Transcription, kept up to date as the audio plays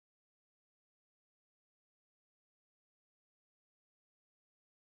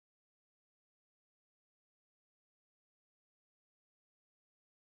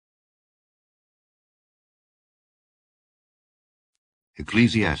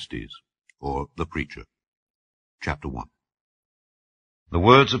Ecclesiastes, or the Preacher, Chapter 1. The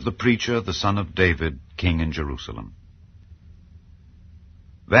words of the preacher, the son of David, king in Jerusalem.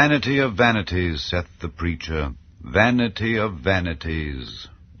 Vanity of vanities, saith the preacher, vanity of vanities,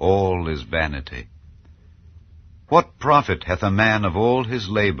 all is vanity. What profit hath a man of all his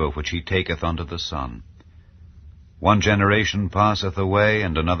labor which he taketh under the sun? One generation passeth away,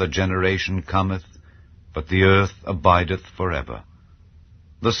 and another generation cometh, but the earth abideth forever.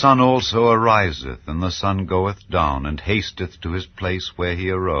 The sun also ariseth, and the sun goeth down, and hasteth to his place where he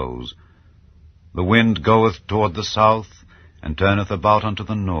arose. The wind goeth toward the south, and turneth about unto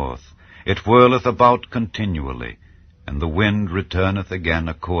the north. It whirleth about continually, and the wind returneth again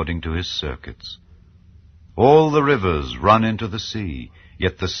according to his circuits. All the rivers run into the sea,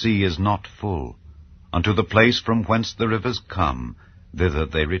 yet the sea is not full. Unto the place from whence the rivers come, thither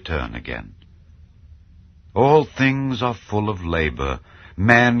they return again. All things are full of labor.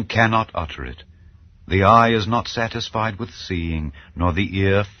 Man cannot utter it. The eye is not satisfied with seeing, nor the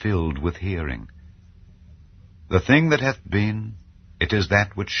ear filled with hearing. The thing that hath been, it is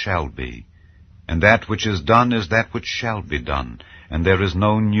that which shall be, and that which is done is that which shall be done, and there is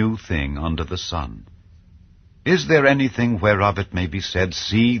no new thing under the sun. Is there anything whereof it may be said,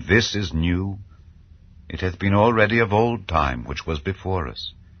 See, this is new? It hath been already of old time which was before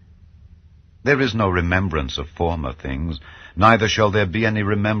us. There is no remembrance of former things, neither shall there be any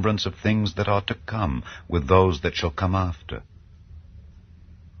remembrance of things that are to come with those that shall come after.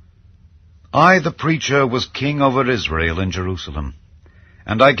 I, the preacher, was king over Israel in Jerusalem,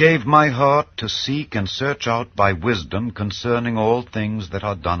 and I gave my heart to seek and search out by wisdom concerning all things that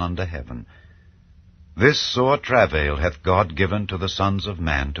are done under heaven. This sore travail hath God given to the sons of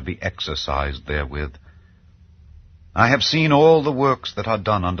man to be exercised therewith. I have seen all the works that are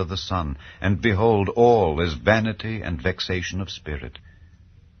done under the sun, and behold, all is vanity and vexation of spirit.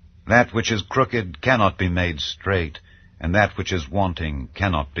 That which is crooked cannot be made straight, and that which is wanting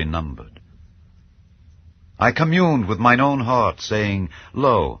cannot be numbered. I communed with mine own heart, saying,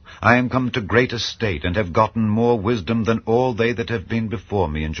 Lo, I am come to great estate, and have gotten more wisdom than all they that have been before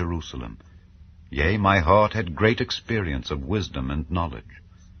me in Jerusalem. Yea, my heart had great experience of wisdom and knowledge.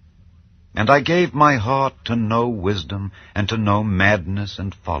 And I gave my heart to know wisdom, and to know madness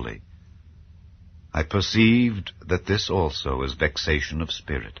and folly. I perceived that this also is vexation of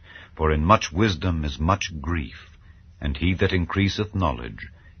spirit, for in much wisdom is much grief, and he that increaseth knowledge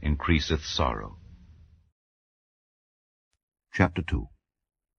increaseth sorrow. Chapter 2.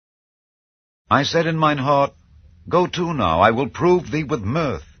 I said in mine heart, Go to now, I will prove thee with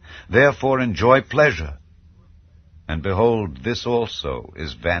mirth, therefore enjoy pleasure. And behold, this also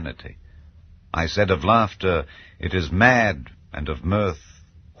is vanity. I said of laughter, It is mad, and of mirth,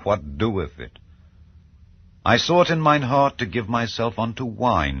 what doeth it? I sought in mine heart to give myself unto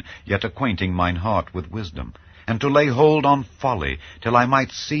wine, yet acquainting mine heart with wisdom, and to lay hold on folly, till I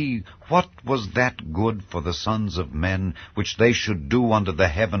might see what was that good for the sons of men, which they should do under the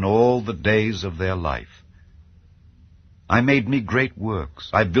heaven all the days of their life. I made me great works,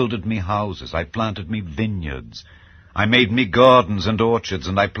 I builded me houses, I planted me vineyards, I made me gardens and orchards,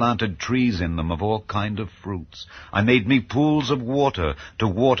 and I planted trees in them of all kind of fruits. I made me pools of water, to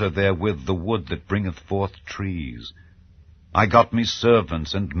water therewith the wood that bringeth forth trees. I got me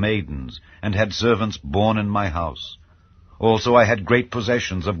servants and maidens, and had servants born in my house. Also I had great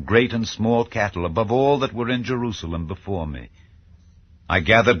possessions of great and small cattle, above all that were in Jerusalem before me. I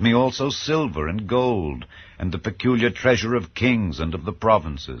gathered me also silver and gold, and the peculiar treasure of kings and of the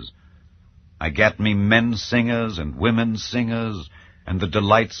provinces. I gat me men singers and women singers, and the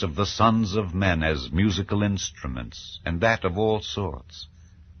delights of the sons of men as musical instruments, and that of all sorts.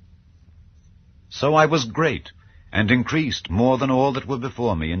 So I was great, and increased more than all that were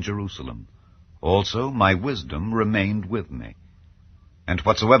before me in Jerusalem. Also my wisdom remained with me. And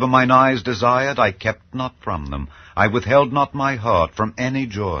whatsoever mine eyes desired, I kept not from them. I withheld not my heart from any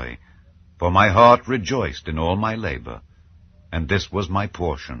joy, for my heart rejoiced in all my labor, and this was my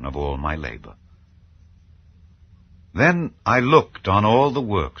portion of all my labor. Then I looked on all the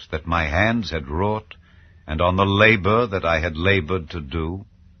works that my hands had wrought, and on the labor that I had labored to do.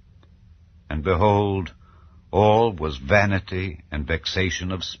 And behold, all was vanity and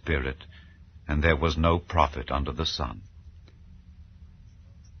vexation of spirit, and there was no profit under the sun.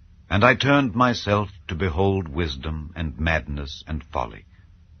 And I turned myself to behold wisdom and madness and folly.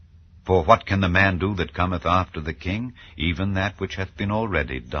 For what can the man do that cometh after the king? Even that which hath been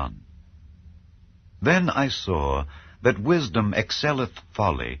already done. Then I saw that wisdom excelleth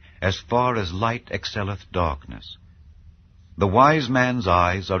folly, as far as light excelleth darkness. The wise man's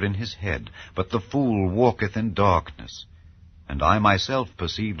eyes are in his head, but the fool walketh in darkness. and I myself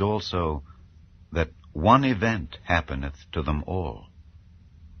perceived also that one event happeneth to them all.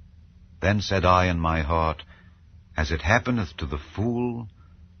 Then said I in my heart, As it happeneth to the fool,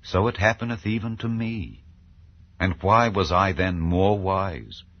 so it happeneth even to me. And why was I then more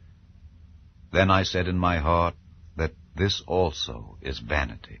wise? Then I said in my heart, that this also is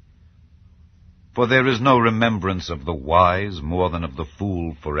vanity. For there is no remembrance of the wise more than of the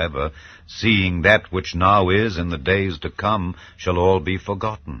fool forever, seeing that which now is in the days to come shall all be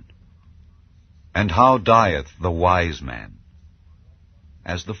forgotten. And how dieth the wise man?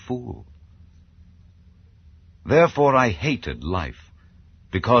 As the fool. Therefore I hated life,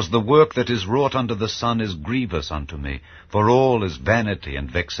 because the work that is wrought under the sun is grievous unto me, for all is vanity and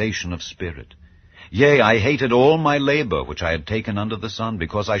vexation of spirit. Yea, I hated all my labor which I had taken under the sun,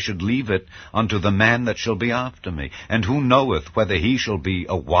 because I should leave it unto the man that shall be after me. And who knoweth whether he shall be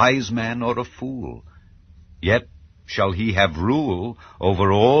a wise man or a fool? Yet shall he have rule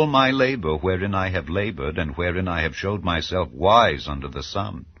over all my labor wherein I have labored, and wherein I have showed myself wise under the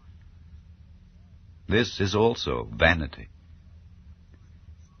sun. This is also vanity.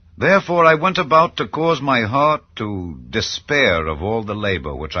 Therefore I went about to cause my heart to despair of all the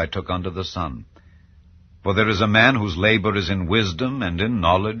labor which I took under the sun. For there is a man whose labor is in wisdom, and in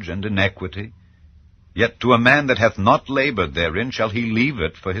knowledge, and in equity. Yet to a man that hath not labored therein shall he leave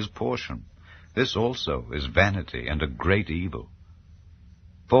it for his portion. This also is vanity, and a great evil.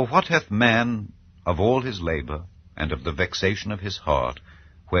 For what hath man of all his labor, and of the vexation of his heart,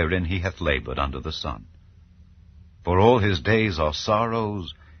 wherein he hath labored under the sun? For all his days are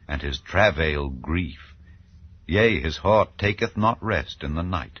sorrows, and his travail grief. Yea, his heart taketh not rest in the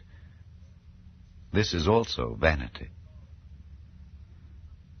night. This is also vanity.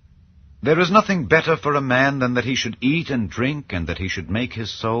 There is nothing better for a man than that he should eat and drink, and that he should make his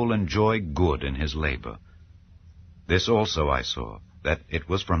soul enjoy good in his labor. This also I saw, that it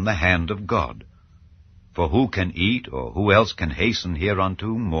was from the hand of God. For who can eat, or who else can hasten hereunto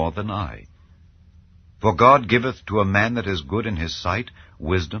more than I? For God giveth to a man that is good in his sight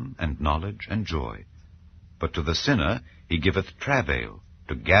wisdom and knowledge and joy. But to the sinner he giveth travail,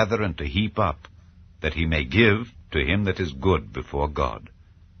 to gather and to heap up, that he may give to him that is good before God.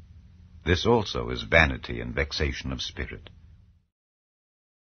 This also is vanity and vexation of spirit.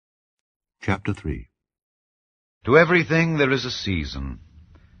 Chapter 3. To everything there is a season,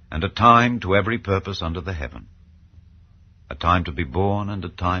 and a time to every purpose under the heaven. A time to be born, and a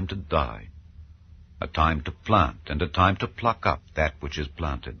time to die. A time to plant, and a time to pluck up that which is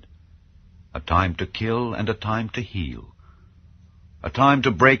planted. A time to kill, and a time to heal. A time to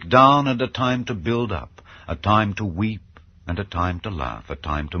break down, and a time to build up. A time to weep, and a time to laugh. A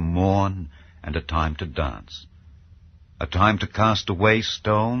time to mourn, and a time to dance. A time to cast away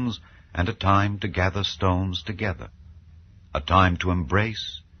stones, and a time to gather stones together. A time to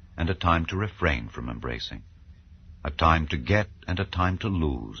embrace, and a time to refrain from embracing. A time to get, and a time to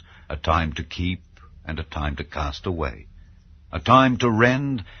lose. A time to keep, and a time to cast away. A time to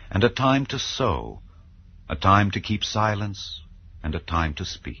rend, and a time to sow. A time to keep silence, and a time to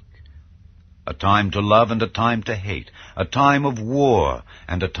speak. A time to love, and a time to hate. A time of war,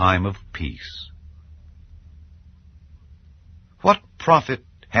 and a time of peace. What profit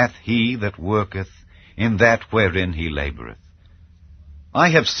hath he that worketh in that wherein he laboureth? I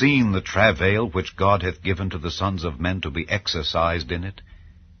have seen the travail which God hath given to the sons of men to be exercised in it.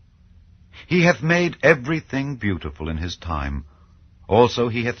 He hath made everything beautiful in his time. Also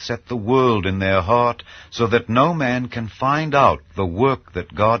he hath set the world in their heart, so that no man can find out the work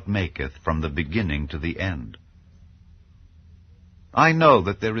that God maketh from the beginning to the end. I know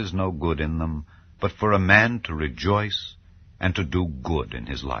that there is no good in them, but for a man to rejoice and to do good in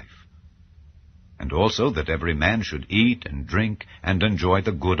his life. And also that every man should eat and drink and enjoy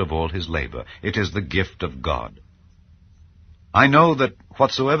the good of all his labor. It is the gift of God. I know that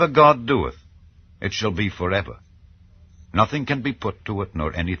whatsoever God doeth, it shall be forever. Nothing can be put to it,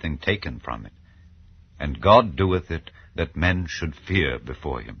 nor anything taken from it. And God doeth it, that men should fear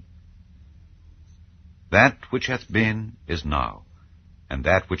before him. That which hath been is now, and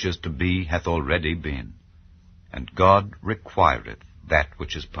that which is to be hath already been. And God requireth that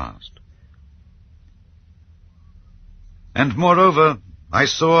which is past. And moreover, I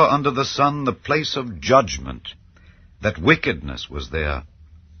saw under the sun the place of judgment, that wickedness was there,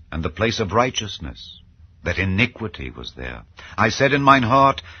 and the place of righteousness, that iniquity was there. I said in mine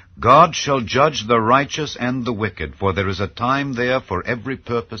heart, God shall judge the righteous and the wicked, for there is a time there for every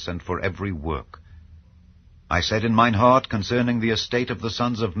purpose and for every work. I said in mine heart concerning the estate of the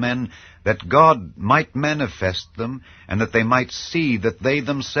sons of men, that God might manifest them, and that they might see that they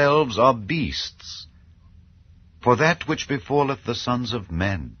themselves are beasts. For that which befalleth the sons of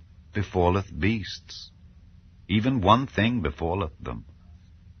men befalleth beasts. Even one thing befalleth them.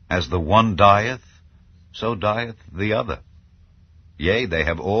 As the one dieth, so dieth the other. Yea, they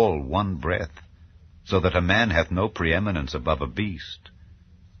have all one breath, so that a man hath no preeminence above a beast.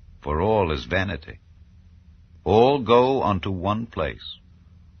 For all is vanity. All go unto one place.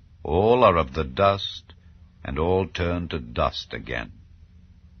 All are of the dust, and all turn to dust again.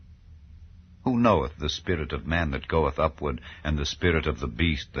 Who knoweth the spirit of man that goeth upward, and the spirit of the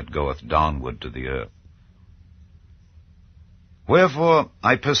beast that goeth downward to the earth? Wherefore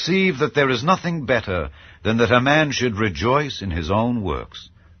I perceive that there is nothing better than that a man should rejoice in his own works,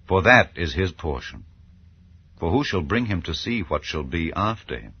 for that is his portion. For who shall bring him to see what shall be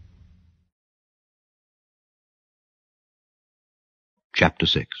after him? Chapter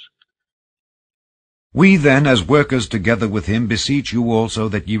 6. We then, as workers together with him, beseech you also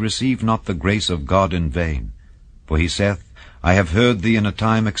that ye receive not the grace of God in vain. For he saith, I have heard thee in a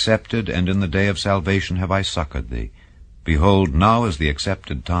time accepted, and in the day of salvation have I succored thee. Behold, now is the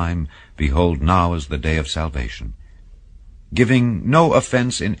accepted time, behold, now is the day of salvation. Giving no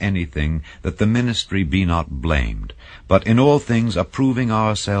offense in anything, that the ministry be not blamed, but in all things approving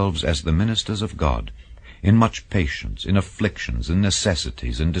ourselves as the ministers of God, in much patience, in afflictions, in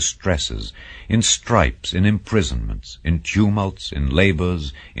necessities, in distresses, in stripes, in imprisonments, in tumults, in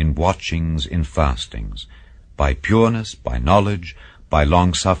labors, in watchings, in fastings, by pureness, by knowledge, by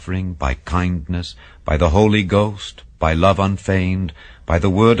longsuffering, by kindness, by the Holy Ghost, by love unfeigned, by the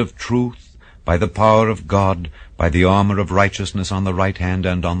word of truth, by the power of God, by the armor of righteousness on the right hand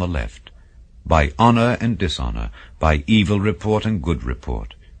and on the left, by honor and dishonor, by evil report and good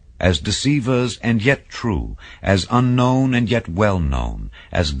report, as deceivers and yet true, as unknown and yet well known,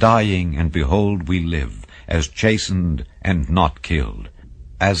 as dying and behold we live, as chastened and not killed,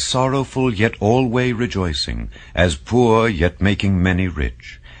 as sorrowful yet alway rejoicing, as poor yet making many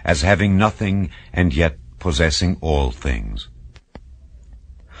rich, as having nothing and yet possessing all things.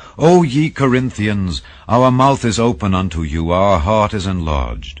 O ye Corinthians, our mouth is open unto you, our heart is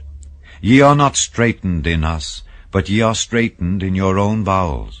enlarged. Ye are not straitened in us, but ye are straitened in your own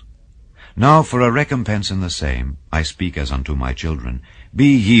bowels. Now for a recompense in the same, I speak as unto my children,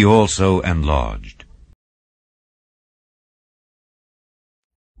 be ye also enlarged.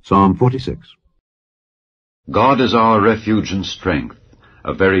 Psalm 46. God is our refuge and strength,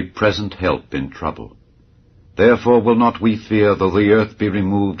 a very present help in trouble. Therefore will not we fear, though the earth be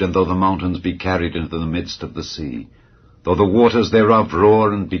removed, and though the mountains be carried into the midst of the sea, though the waters thereof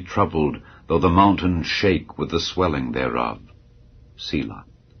roar and be troubled, though the mountains shake with the swelling thereof. Selah.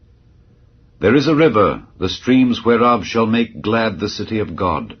 There is a river, the streams whereof shall make glad the city of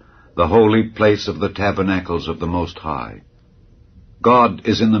God, the holy place of the tabernacles of the Most High. God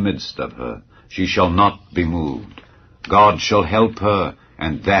is in the midst of her, she shall not be moved. God shall help her,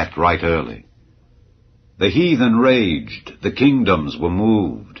 and that right early. The heathen raged, the kingdoms were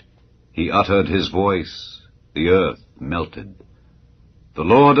moved. He uttered his voice, the earth melted. The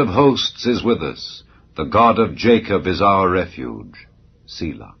Lord of hosts is with us, the God of Jacob is our refuge.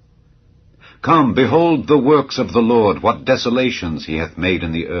 Selah. Come, behold the works of the Lord, what desolations he hath made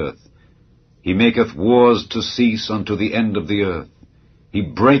in the earth. He maketh wars to cease unto the end of the earth. He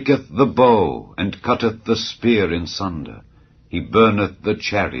breaketh the bow, and cutteth the spear in sunder. He burneth the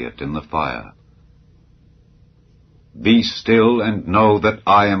chariot in the fire. Be still, and know that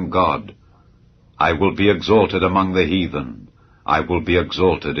I am God. I will be exalted among the heathen. I will be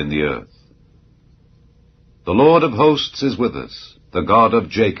exalted in the earth. The Lord of hosts is with us. The God of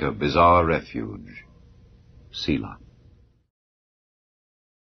Jacob is our refuge. Selah.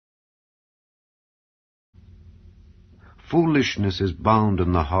 Foolishness is bound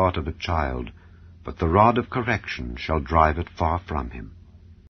in the heart of a child, but the rod of correction shall drive it far from him.